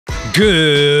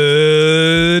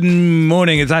Good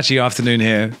morning. It's actually afternoon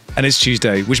here, and it's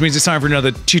Tuesday, which means it's time for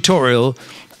another tutorial.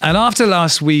 And after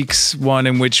last week's one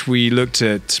in which we looked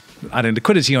at adding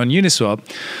liquidity on Uniswap,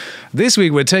 this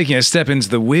week we're taking a step into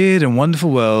the weird and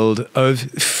wonderful world of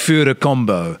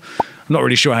Furucombo. I'm not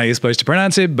really sure how you're supposed to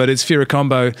pronounce it, but it's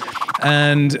Furucombo.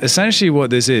 And essentially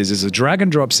what this is a drag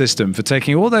and drop system for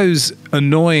taking all those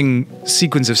annoying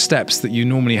sequence of steps that you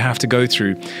normally have to go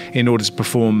through in order to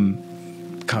perform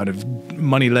kind of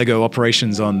money Lego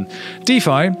operations on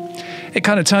DeFi. It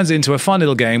kind of turns it into a fun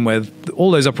little game where all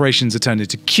those operations are turned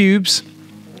into cubes.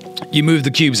 You move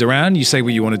the cubes around, you say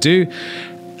what you want to do.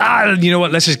 You know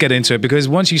what, let's just get into it, because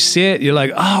once you see it, you're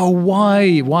like, oh,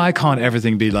 why can't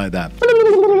everything be like that?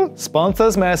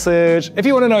 Sponsors message. If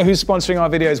you want to know who's sponsoring our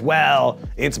videos, well,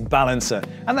 it's Balancer.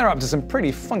 And they're up to some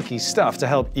pretty funky stuff to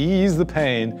help ease the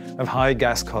pain of high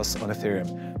gas costs on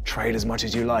Ethereum. Trade as much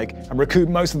as you like and recoup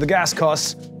most of the gas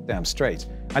costs, damn straight.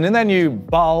 And in their new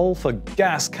BUL for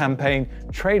gas campaign,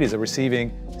 traders are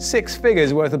receiving 6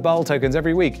 figures worth of BUL tokens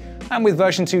every week. And with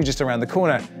version 2 just around the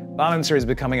corner, Balancer is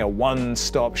becoming a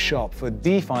one-stop shop for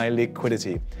DeFi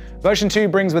liquidity. Version 2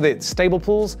 brings with it stable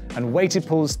pools and weighted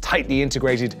pools tightly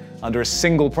integrated under a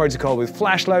single protocol with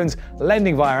flash loans,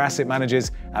 lending via asset managers,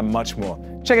 and much more.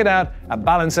 Check it out at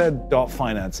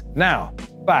balancer.finance. Now,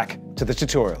 back to the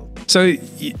tutorial. So,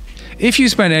 if you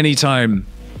spend any time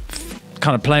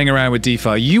kind of playing around with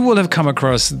DeFi, you will have come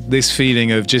across this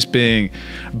feeling of just being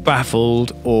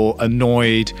baffled or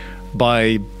annoyed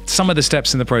by some of the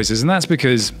steps in the process. And that's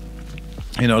because,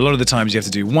 you know, a lot of the times you have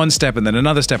to do one step and then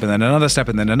another step and then another step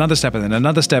and then another step and then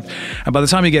another step. And by the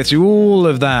time you get through all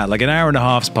of that, like an hour and a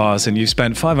half's passed and you've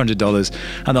spent $500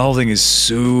 and the whole thing is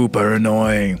super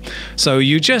annoying. So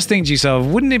you just think to yourself,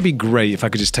 wouldn't it be great if I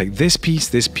could just take this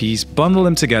piece, bundle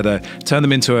them together, turn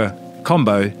them into a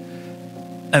combo,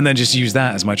 and then just use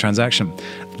that as my transaction?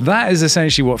 That is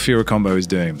essentially what Furucombo is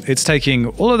doing. It's taking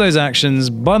all of those actions,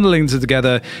 bundling them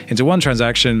together into one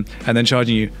transaction, and then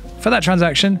charging you for that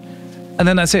transaction, and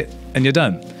then that's it, and you're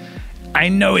done. I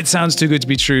know it sounds too good to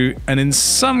be true, and in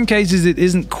some cases it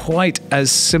isn't quite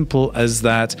as simple as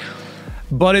that,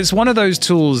 but it's one of those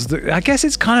tools that, I guess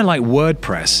it's kind of like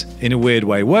WordPress in a weird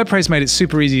way. WordPress made it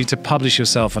super easy to publish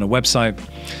yourself on a website.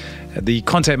 The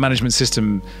content management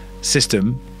system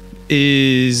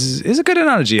is a good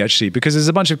analogy, actually, because there's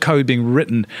a bunch of code being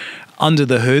written under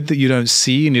the hood that you don't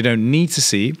see and you don't need to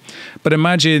see. But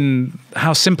imagine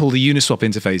how simple the Uniswap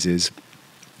interface is,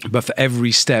 but for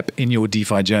every step in your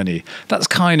DeFi journey. That's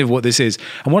kind of what this is.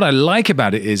 And what I like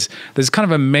about it is there's kind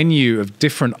of a menu of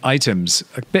different items,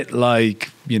 a bit like,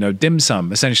 you know, dim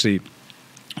sum, essentially,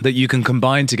 that you can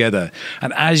combine together.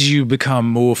 And as you become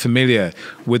more familiar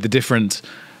with the different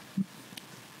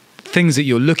things that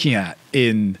you're looking at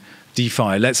in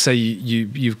DeFi, let's say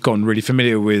you've gotten really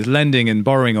familiar with lending and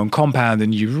borrowing on Compound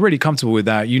and you're really comfortable with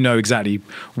that, you know exactly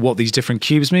what these different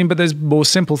cubes mean, but there's more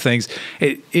simple things.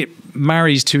 It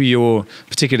marries to your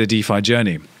particular DeFi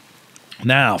journey.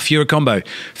 Now, Furucombo.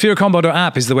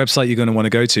 Furucombo.app is the website you're going to want to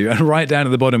go to. And right down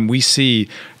at the bottom, we see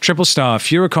triple star.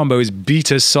 Furucombo is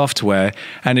beta software,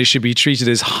 and it should be treated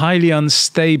as highly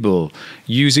unstable.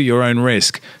 Use at your own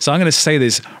risk. So I'm going to say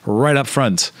this right up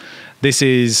front. This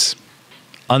is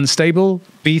unstable,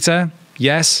 beta,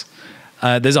 yes.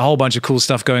 There's a whole bunch of cool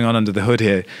stuff going on under the hood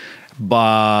here,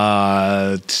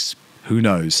 but who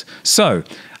knows? So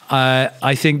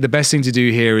I think the best thing to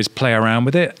do here is play around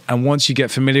with it. And once you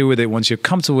get familiar with it, once you're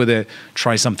comfortable with it,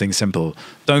 try something simple.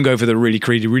 Don't go for the really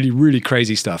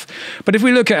crazy stuff. But if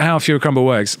we look at how Furucombo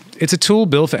works, it's a tool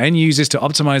built for end users to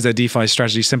optimize their DeFi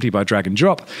strategy simply by drag and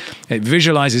drop. It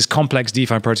visualizes complex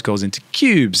DeFi protocols into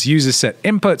cubes. Users set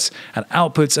inputs and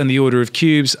outputs and the order of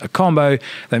cubes, a combo.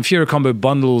 Then Furucombo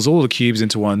bundles all the cubes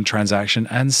into one transaction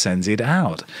and sends it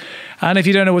out. And if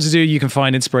you don't know what to do, you can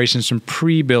find inspirations from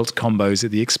pre-built combos at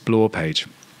the Explore page.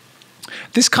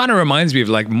 This kind of reminds me of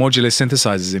like modular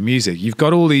synthesizers in music. You've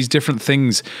got all these different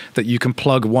things that you can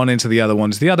plug one into the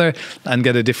other, and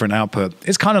get a different output.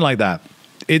 It's kind of like that.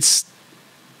 It's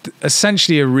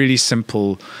essentially a really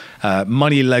simple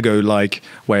money Lego-like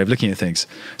way of looking at things.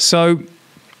 So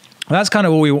that's kind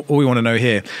of all we want to know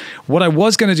here. What I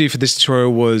was going to do for this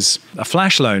tutorial was a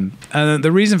flash loan. And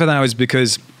the reason for that was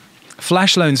because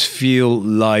flash loans feel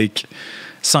like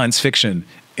science fiction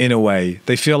in a way.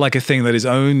 They feel like a thing that is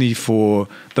only for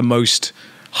the most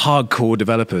hardcore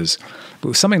developers. But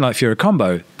with something like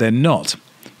Furucombo, they're not,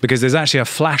 because there's actually a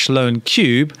flash loan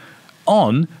cube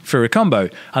on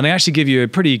Furucombo. And they actually give you a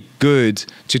pretty good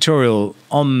tutorial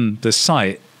on the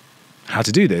site how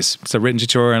to do this. It's a written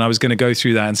tutorial, and I was going to go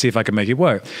through that and see if I could make it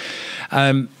work.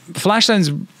 Flash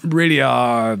loans really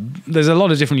are, there's a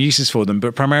lot of different uses for them,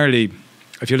 but primarily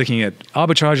if you're looking at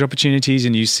arbitrage opportunities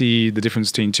and you see the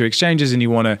difference between two exchanges and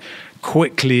you want to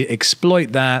quickly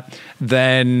exploit that,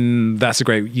 then that's a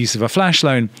great use of a flash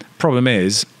loan. Problem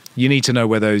is, you need to know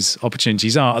where those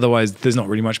opportunities are. Otherwise, there's not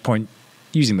really much point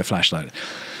using the flash loan.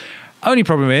 Only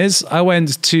problem is, I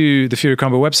went to the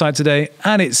Furucombo website today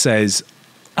and it says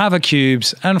Ava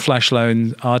cubes and flash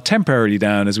loans are temporarily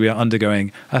down as we are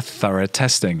undergoing a thorough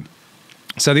testing.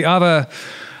 So the Ava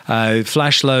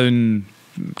flash loan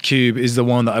cube is the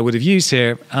one that I would have used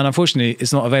here, and unfortunately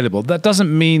it's not available. That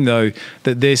doesn't mean though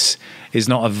that this is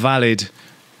not a valid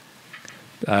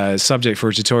subject for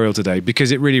a tutorial today,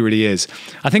 because it really is.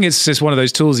 I think it's just one of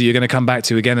those tools that you're going to come back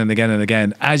to again and again and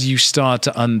again as you start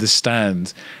to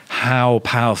understand how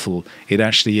powerful it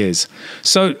actually is.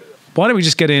 So why don't we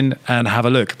just get in and have a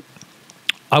look?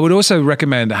 I would also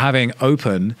recommend having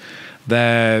open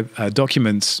their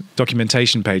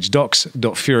documentation page,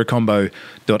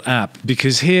 docs.furucombo.app,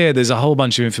 because here there's a whole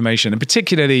bunch of information, and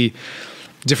particularly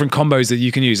different combos that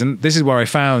you can use. And this is where I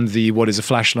found the what is a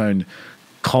flash loan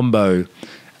combo,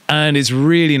 and it's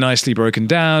really nicely broken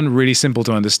down, really simple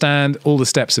to understand. All the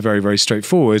steps are very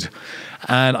straightforward,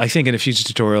 and I think in a future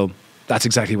tutorial that's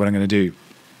exactly what I'm going to do.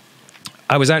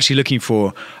 I was actually looking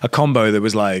for a combo that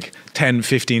was like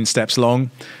 10-15 steps long.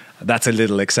 That's a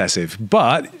little excessive,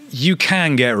 but you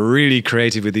can get really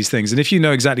creative with these things. And if you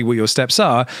know exactly what your steps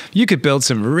are, you could build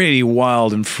some really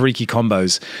wild and freaky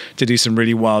combos to do some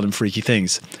really wild and freaky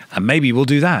things. And maybe we'll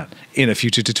do that in a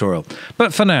future tutorial.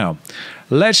 But for now,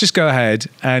 let's just go ahead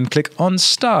and click on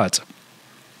Start.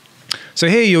 So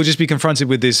here you'll just be confronted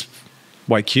with this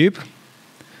white cube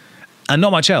and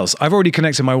not much else. I've already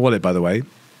connected my wallet, by the way,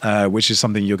 which is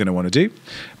something you're going to want to do.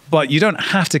 But you don't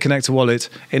have to connect a wallet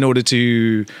in order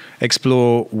to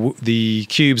explore the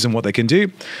cubes and what they can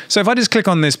do. So if I just click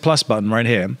on this plus button right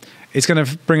here, it's going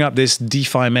to bring up this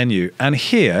DeFi menu. And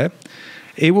here,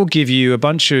 it will give you a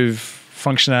bunch of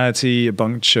functionality, a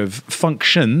bunch of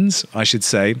functions, I should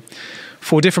say,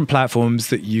 for different platforms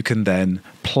that you can then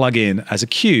plug in as a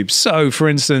cube. So for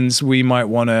instance, we might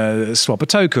want to swap a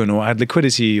token or add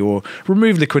liquidity or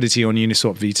remove liquidity on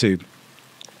Uniswap V2.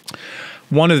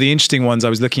 One of the interesting ones I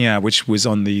was looking at, which was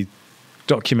on the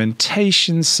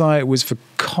documentation site, was for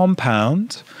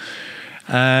Compound.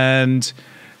 And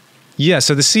yeah,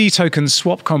 so the C token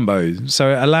swap combo.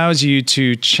 So it allows you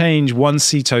to change one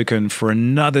C token for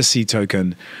another C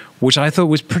token, which I thought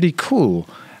was pretty cool.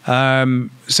 So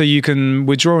you can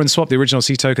withdraw and swap the original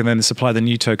C token, then supply the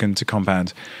new token to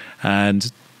Compound. And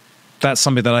that's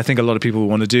something that I think a lot of people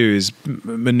want to do, is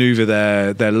maneuver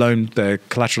their loan, their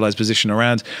collateralized position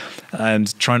around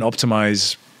and try and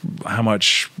optimize how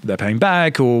much they're paying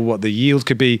back or what the yield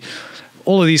could be.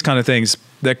 All of these kind of things,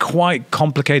 they're quite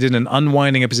complicated, and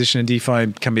unwinding a position in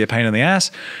DeFi can be a pain in the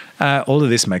ass. All of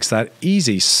this makes that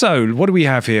easy. So what do we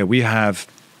have here? We have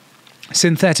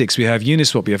synthetics, we have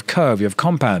Uniswap, we have Curve, we have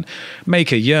Compound,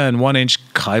 Maker, Yearn, 1inch,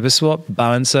 Kyberswap,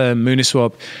 Balancer,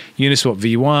 Mooniswap, Uniswap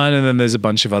V1, and then there's a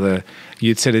bunch of other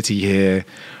utility here,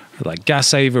 like Gas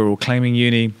Saver or Claiming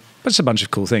Uni, but it's a bunch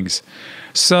of cool things.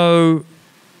 So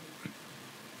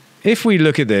if we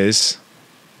look at this,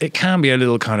 it can be a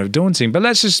little kind of daunting, but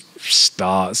let's just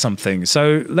start something.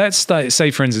 So let's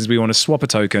say, for instance, we want to swap a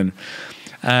token,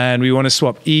 and we want to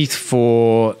swap ETH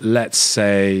for, let's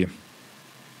say,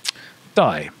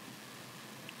 DAI.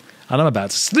 And I'm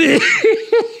about to sneeze.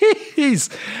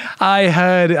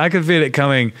 I could feel it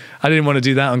coming. I didn't want to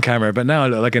do that on camera, but now I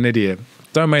look like an idiot.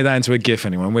 Don't make that into a GIF,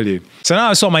 anyone, will you? So now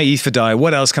I've swapped my ETH for DAI.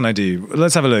 What else can I do?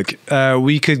 Let's have a look.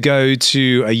 We could go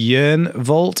to a Yearn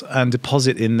vault and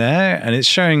deposit in there, and it's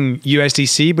showing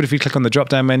USDC, but if we click on the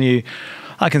drop-down menu,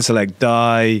 I can select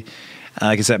DAI.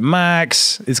 I can set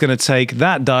max. It's going to take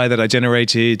that DAI that I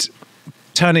generated,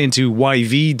 turn it into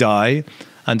YV DAI,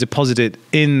 and deposit it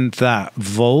in that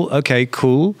vault. Okay,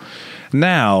 cool.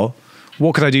 Now,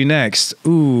 what could I do next?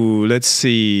 Ooh, let's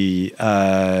see.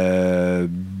 I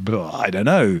don't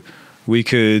know. We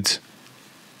could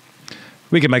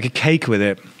make a cake with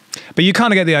it. But you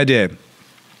kind of get the idea.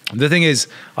 The thing is,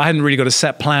 I hadn't really got a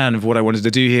set plan of what I wanted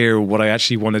to do here, or what I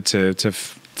actually wanted to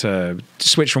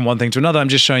switch from one thing to another. I'm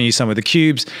just showing you some of the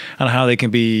cubes and how they can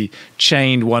be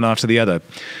chained one after the other.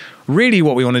 Really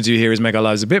what we want to do here is make our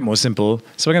lives a bit more simple.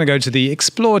 So we're going to go to the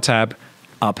Explore tab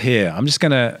up here. I'm just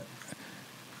going to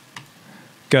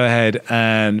go ahead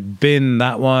and bin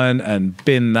that one and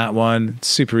bin that one. It's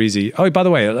super easy. Oh, by the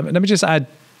way, let me just add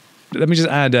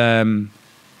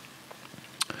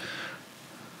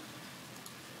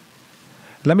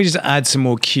some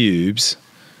more cubes.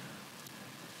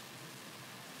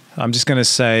 I'm just going to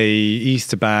say ETH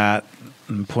to BAT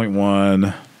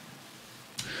 0.1.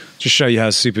 Just show you how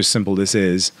super simple this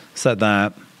is. Set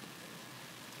that.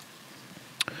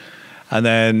 And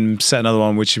then set another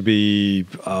one, which would be,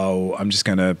 I'm just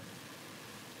going to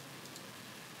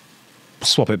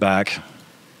swap it back.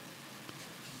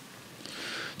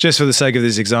 Just for the sake of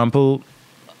this example.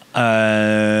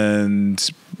 And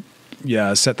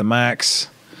yeah, set the max.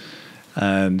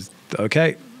 And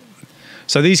okay.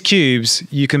 So these cubes,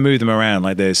 you can move them around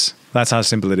like this. That's how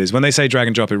simple it is. When they say drag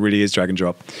and drop, it really is drag and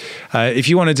drop. If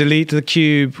you want to delete the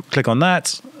cube, click on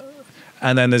that.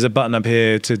 And then there's a button up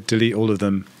here to delete all of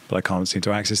them. But I can't seem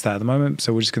to access that at the moment.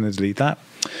 So we're just going to delete that.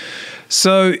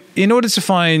 So in order to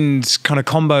find kind of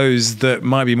combos that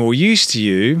might be more use to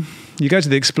you, you go to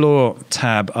the Explore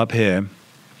tab up here.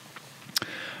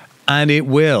 And it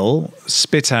will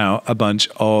spit out a bunch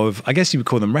of, I guess you would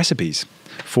call them recipes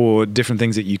for different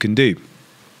things that you can do.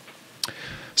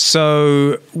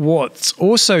 So what's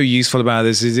also useful about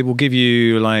this is it will give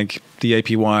you like the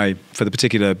APY for the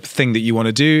particular thing that you want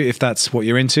to do, if that's what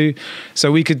you're into.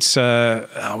 So we could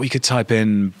type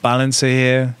in balancer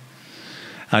here,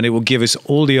 and it will give us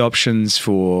all the options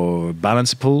for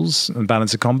balancer pools and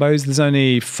balancer combos. There's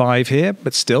only 5 here,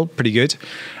 but still pretty good.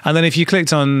 And then if you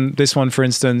clicked on this one, for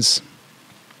instance,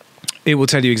 it will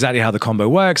tell you exactly how the combo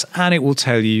works, and it will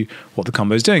tell you what the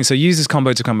combo is doing. So use this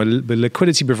combo to become a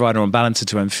liquidity provider on Balancer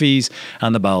to earn fees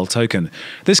and the BAL token.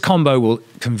 This combo will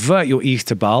convert your ETH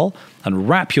to BAL and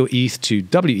wrap your ETH to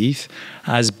WETH,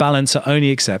 as Balancer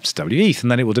only accepts WETH, and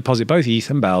then it will deposit both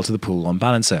ETH and BAL to the pool on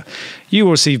Balancer. You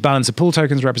will receive Balancer pool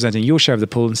tokens representing your share of the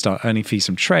pool and start earning fees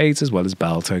from trades, as well as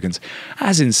BAL tokens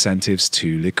as incentives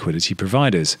to liquidity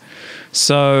providers.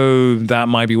 So that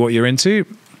might be what you're into.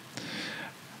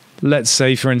 Let's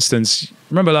say, for instance,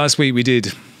 remember last week we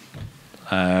did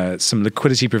some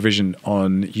liquidity provision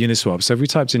on Uniswap. So if we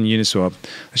typed in Uniswap,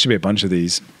 there should be a bunch of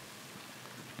these.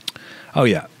 Oh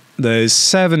yeah, there's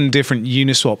 7 different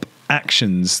Uniswap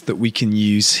actions that we can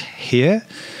use here.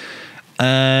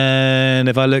 And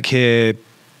if I look here,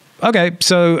 okay,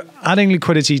 so adding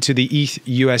liquidity to the ETH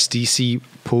USDC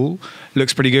pool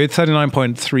looks pretty good,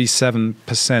 39.37%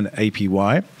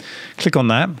 APY. Click on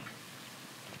that.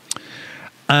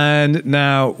 And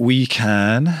now we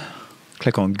can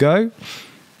click on go.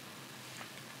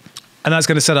 And that's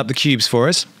going to set up the cubes for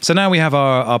us. So now we have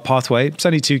our pathway. It's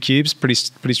only 2 cubes,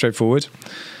 pretty straightforward.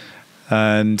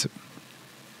 And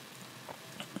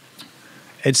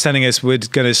it's telling us we're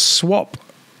going to swap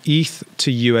ETH to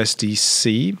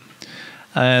USDC.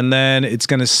 And then it's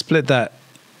going to split that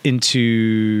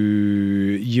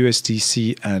into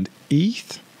USDC and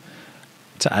ETH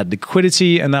to add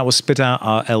liquidity, and that will spit out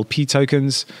our LP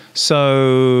tokens.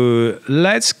 So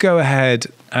let's go ahead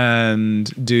and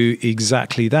do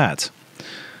exactly that.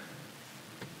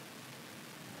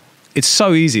 It's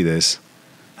so easy, this.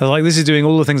 Like, this is doing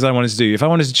all the things I wanted to do. If I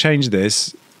wanted to change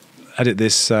this, edit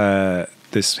this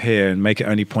this here and make it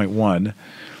only 0.1,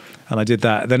 and I did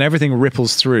that, then everything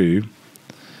ripples through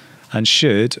and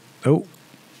should, if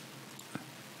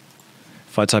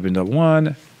I type in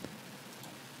 0.1,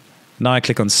 now I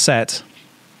click on set,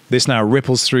 this now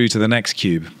ripples through to the next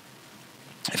cube.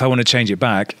 If I want to change it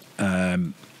back,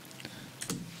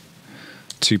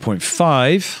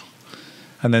 2.5,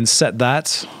 and then set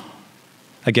that,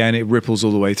 again, it ripples all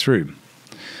the way through.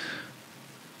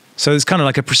 So it's kind of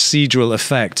like a procedural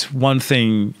effect. One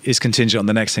thing is contingent on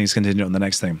the next thing, is contingent on the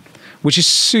next thing, which is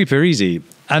super easy.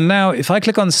 And now if I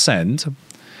click on send,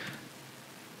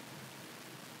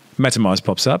 MetaMask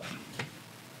pops up.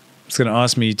 It's going to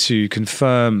ask me to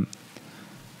confirm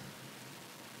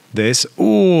this.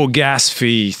 Oh, gas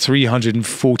fee,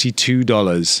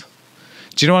 $342.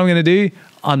 Do you know what I'm going to do?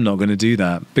 I'm not going to do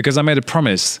that because I made a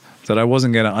promise that I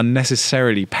wasn't going to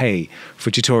unnecessarily pay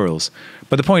for tutorials.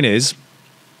 But the point is,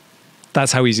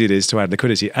 that's how easy it is to add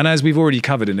liquidity. And as we've already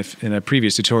covered in a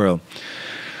previous tutorial,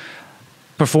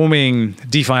 performing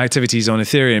DeFi activities on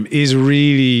Ethereum is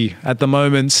really, at the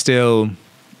moment, still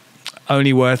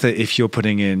only worth it if you're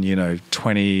putting in,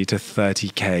 20 to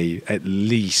 30K at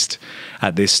least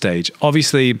at this stage.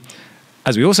 Obviously,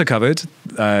 as we also covered,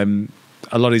 a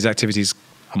lot of these activities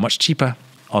are much cheaper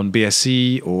on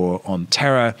BSC or on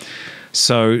Terra.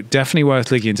 So definitely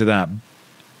worth looking into that.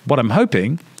 What I'm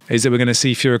hoping is that we're going to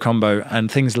see Furucombo and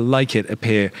things like it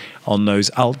appear on those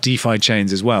alt DeFi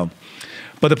chains as well.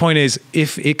 But the point is,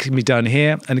 if it can be done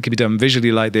here, and it can be done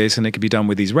visually like this, and it can be done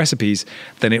with these recipes,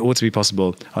 then it ought to be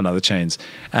possible on other chains.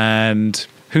 And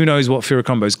who knows what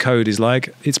Furucombo's code is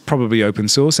like? It's probably open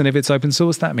source, and if it's open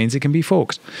source, that means it can be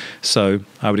forked. So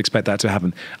I would expect that to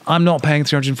happen. I'm not paying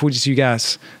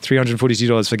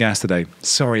 $342 for gas today.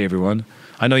 Sorry, everyone.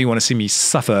 I know you want to see me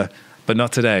suffer, but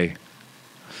not today.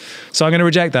 So I'm going to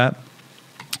reject that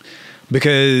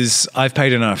because I've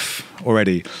paid enough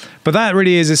already. But that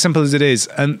really is as simple as it is.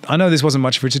 And I know this wasn't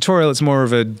much of a tutorial. It's more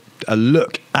of a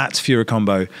look at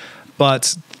Furucombo.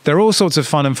 But there are all sorts of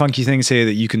fun and funky things here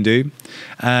that you can do.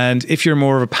 And if you're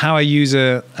more of a power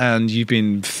user and you've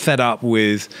been fed up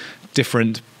with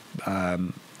different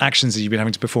actions that you've been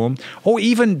having to perform, or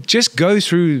even just go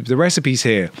through the recipes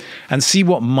here and see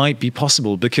what might be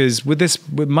possible, because with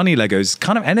money Legos,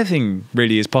 kind of anything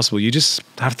really is possible. You just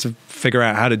have to figure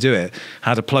out how to do it,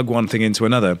 how to plug one thing into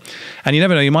another. And you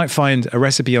never know, you might find a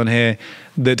recipe on here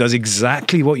that does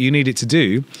exactly what you need it to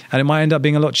do, and it might end up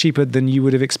being a lot cheaper than you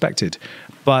would have expected.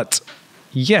 But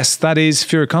yes, that is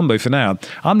Furucombo for now.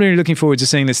 I'm really looking forward to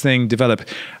seeing this thing develop.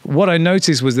 What I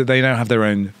noticed was that they now have their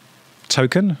own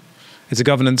token. It's a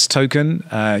governance token.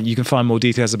 You can find more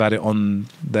details about it on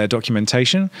their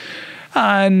documentation.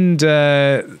 And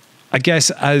I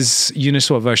guess as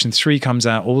Uniswap version 3 comes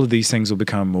out, all of these things will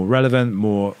become more relevant,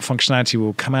 more functionality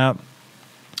will come out.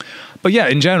 But yeah,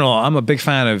 in general, I'm a big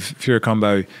fan of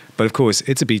Furucombo. But of course,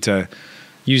 it's a beta.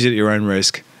 Use it at your own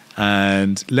risk.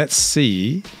 And let's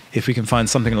see if we can find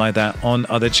something like that on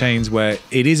other chains where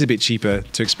it is a bit cheaper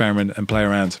to experiment and play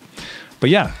around. But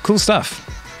yeah, cool stuff.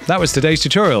 That was today's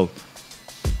tutorial.